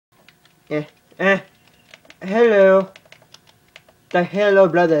Eh, eh, hello. The Hello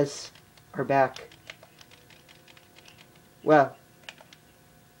Brothers are back. Well,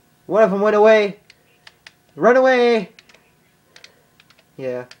 one of them went away. Run away!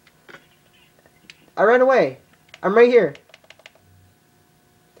 Yeah. I ran away. I'm right here.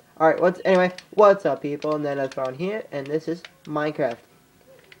 Alright, anyway, what's up people? And then I found here, and this is Minecraft.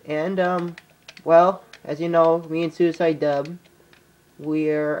 And, well, as you know, me and Suicide Dub,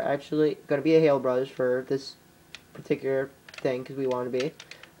 we're actually gonna be a Halo Brothers for this particular thing, because we want to be.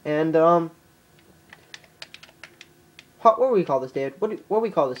 And, what do we call this, David? What do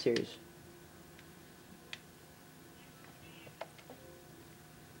we call this series?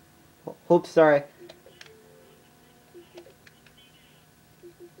 Oops, sorry.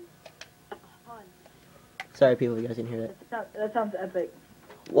 Sorry, people, you guys didn't hear that. That sounds epic.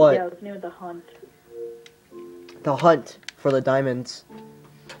 What? Yeah, let's name it The Hunt. The hunt for the diamonds.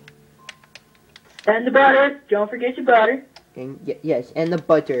 And the butter. Don't forget your butter. And yes, and the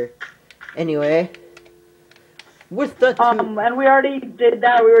butter. Anyway, with the and we already did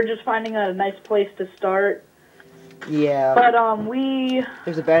that. We were just finding a nice place to start. Yeah. But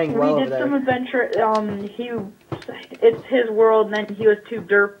there's a batting well over we did there. some adventure. It's his world, and then he was too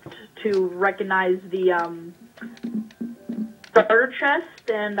derped to recognize the starter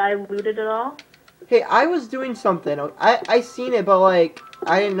chest, and I looted it all. Hey, I was doing something. I seen it, but like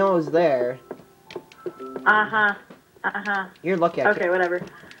I didn't know it was there. You're lucky. Okay, whatever.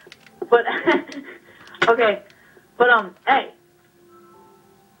 But okay, but hey.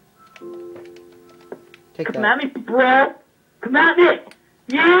 Come at me, bro. Come at me.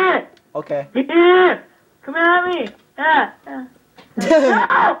 Yeah. Okay. Yeah. Come at me. Yeah.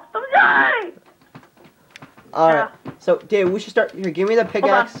 No, I'm dying. Alright. So, Dave, we should start. Here, give me the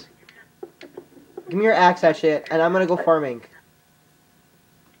pickaxe. Give me your axe, actually, and I'm gonna go farming.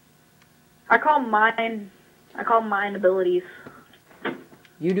 I call mine abilities.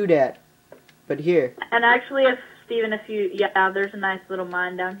 You do that. But here. And actually, Steven, there's a nice little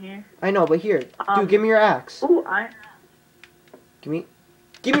mine down here. I know, but here. Dude, give me your axe. Ooh, Give me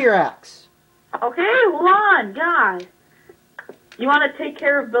your axe. Okay, hold on, guys. You want to take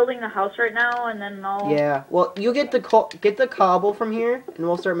care of building the house right now, and then I'll... Yeah, well, you get the cobble from here, and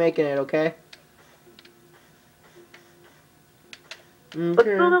we'll start making it, okay? Let's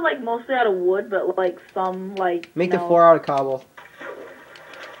build it, like, mostly out of wood, but, like, some, like, Make the floor out of cobble.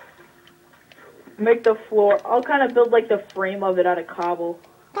 Make the floor... I'll kind of build, like, the frame of it out of cobble.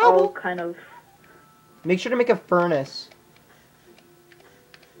 Cobble? I'll kind of... Make sure to make a furnace.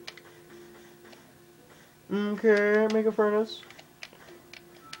 Okay, make a furnace.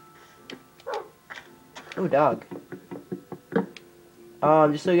 Oh, dog.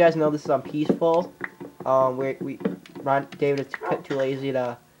 Just so you guys know, this is on peaceful. David is too lazy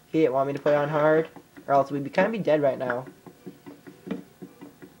to. He didn't want me to play on hard, or else we'd kind of be dead right now.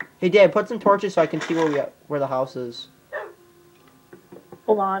 Hey, Dad, put some torches so I can see where the house is.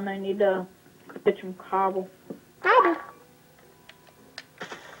 Hold on, I need to get some cobble. Cobble.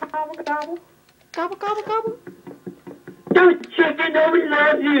 Cobble, cobble. Gobble, gobble, gobble. Don't chicken, nobody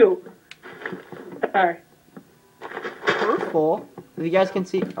loves you. Sorry. Hurtful. If you guys can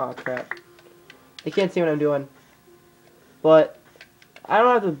see, oh crap, they can't see what I'm doing. But I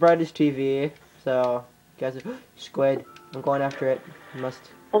don't have the brightest TV, so you guys, squid. I'm going after it.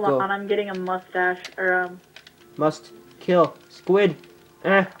 Must. Hold on, I'm getting a mustache or Must kill squid.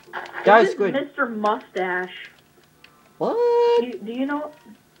 Die, squid. Mr. Mustache. What? Do you know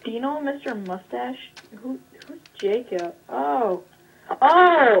Mr. Mustache? Who's Jacob? Oh,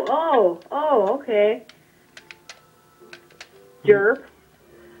 okay. Derp.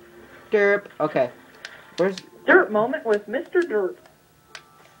 Derp. Okay. Where's Derp moment with Mr. Derp.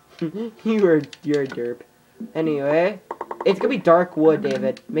 you're a derp. Anyway, it's gonna be dark wood,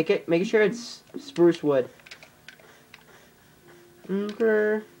 David. Make sure it's spruce wood.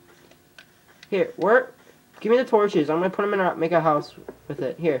 Okay. Here, give me the torches. I'm gonna put them in make a house with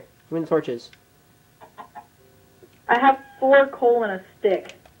it. Here, give me the torches. I have 4 coal and a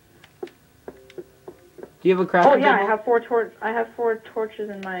stick. Do you have a crafting table? Oh yeah, I have 4 torches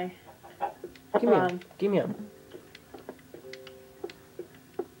in my. Give me them. Give me them.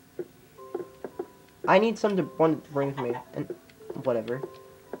 I need some to bring with me, and whatever.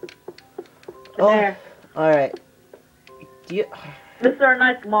 There. All right. This is our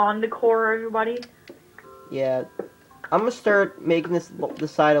nice lawn decor, everybody. Yeah, I'm gonna start making this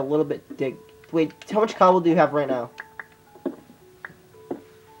side a little bit dig. Wait, how much cobble do you have right now?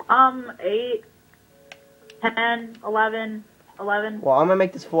 8, 10, 11. Well, I'm gonna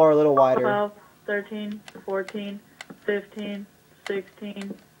make this floor a little wider. 12, 13, 14, 15,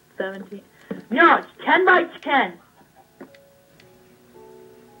 16, 17. No, it's 10 by 10.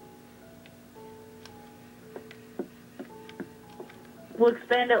 We'll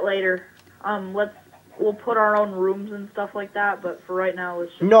expand it later. We'll put our own rooms and stuff like that, but for right now,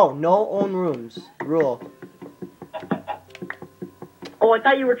 let's just... No own rooms. Rule. Oh, I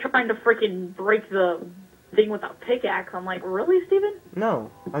thought you were trying to freaking break the thing with a pickaxe. I'm like, really, Steven? No,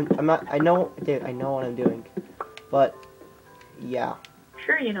 I'm not. I know, dude. I know what I'm doing, but yeah.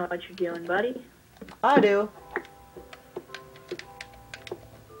 Sure, you know what you're doing, buddy. I do.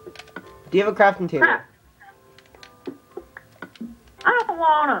 Do you have a crafting table? Crap. I don't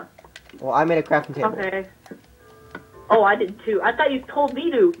wanna. Well, I made a crafting table. Okay. Oh, I did too. I thought you told me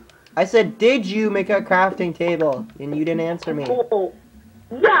to. I said, did you make a crafting table? And you didn't answer me. Oh,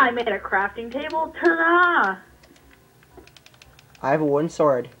 yeah, I made a crafting table. Ta-da! I have a wooden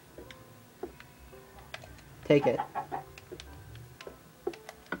sword. Take it.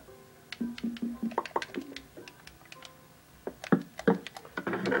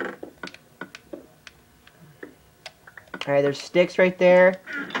 Alright, there's sticks right there.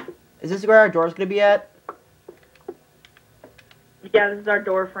 Is this where our door's gonna be at? Yeah, this is our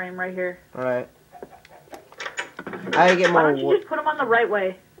door frame right here. Alright. I gotta get Why more don't you wood. just put them on the right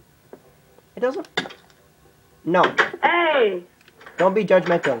way? It doesn't. No. Hey! Don't be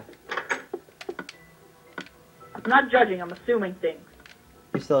judgmental. I'm not judging, I'm assuming things.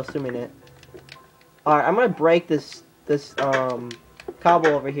 You're still assuming it. Alright, I'm gonna break this cobble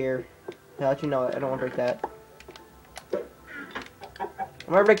over here. To let you know, I don't wanna break that.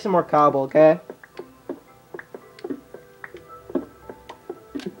 I'm gonna break some more cobble, okay?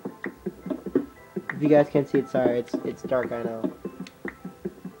 If you guys can't see it, sorry, it's dark, I know.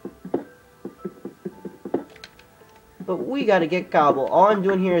 But we gotta get cobble. All I'm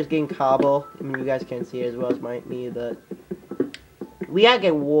doing here is getting cobble. I mean, you guys can't see it as well as me, but we gotta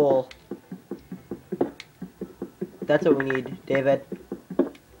get wool. That's what we need, David.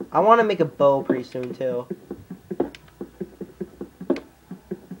 I want to make a bow pretty soon too.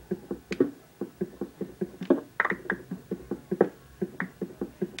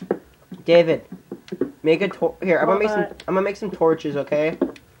 David, make a here. I'm gonna make some torches, okay?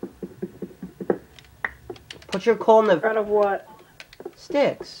 Put your coal in the Out of what?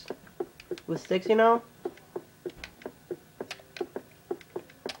 sticks. With sticks, you know.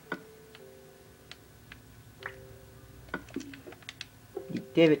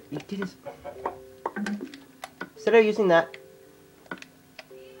 David, you did this. Instead of using that,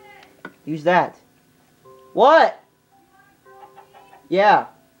 use that. What? Yeah.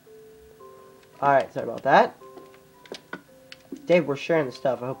 Alright, sorry about that. Dave, we're sharing the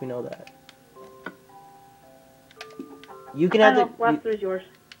stuff. I hope you know that. You can have the... last is yours.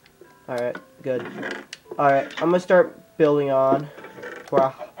 Alright, good. Alright, I'm gonna start building on for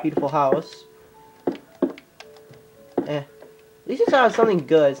our beautiful house. At least it's not something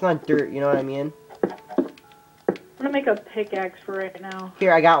good. It's not dirt, you know what I mean? I'm gonna make a pickaxe for right now.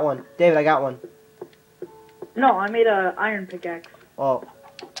 Here, I got one. David, I got one. No, I made a iron pickaxe. Oh.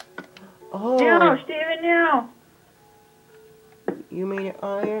 Oh. No, Steven, no! You made it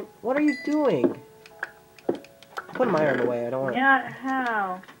iron? What are you doing? Put my iron away. I don't want. Yeah,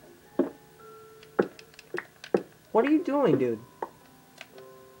 how? What are you doing, dude?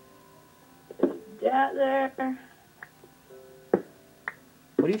 That there.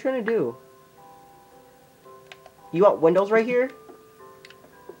 What are you trying to do? You want windows right here?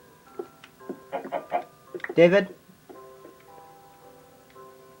 David?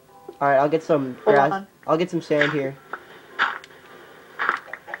 Alright, I'll get some grass. I'll get some sand here.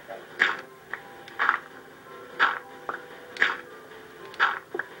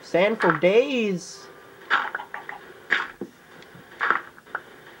 Sand for days.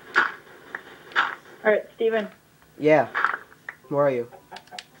 Alright, Steven. Yeah. Where are you?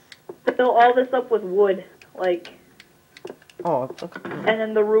 Fill all this up with wood, like, Oh, okay. and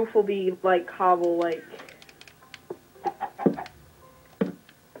then the roof will be, like, cobble, like.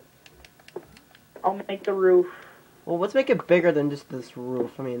 I'll make the roof. Well, let's make it bigger than just this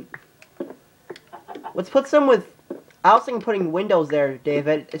roof. I mean, let's put some with. I was thinking putting windows there,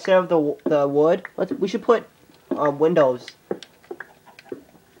 David, instead of the wood. We should put windows.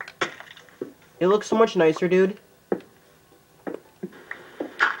 It looks so much nicer, dude.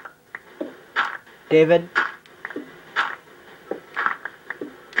 David.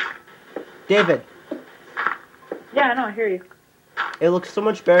 David. Yeah, I know, I hear you. It looks so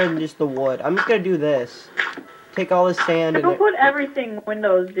much better than just the wood. I'm just gonna do this. Take all this sand and Don't put everything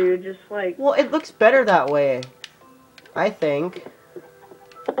windows, dude. Just like. Well, it looks better that way. I think.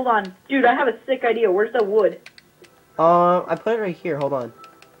 Hold on, dude. I have a sick idea. Where's the wood? I put it right here. Hold on.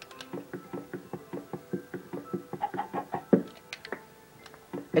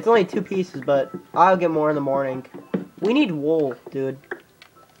 It's only 2 pieces, but I'll get more in the morning. We need wool, dude.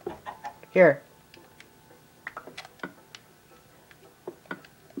 Here.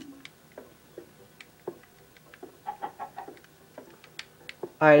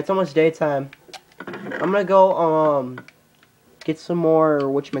 Alright, it's almost daytime. I'm gonna go, get some more,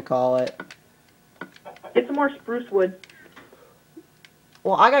 whatchamacallit. Get some more spruce wood.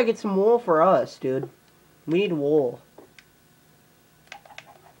 Well, I gotta get some wool for us, dude. We need wool.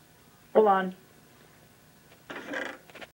 Hold on.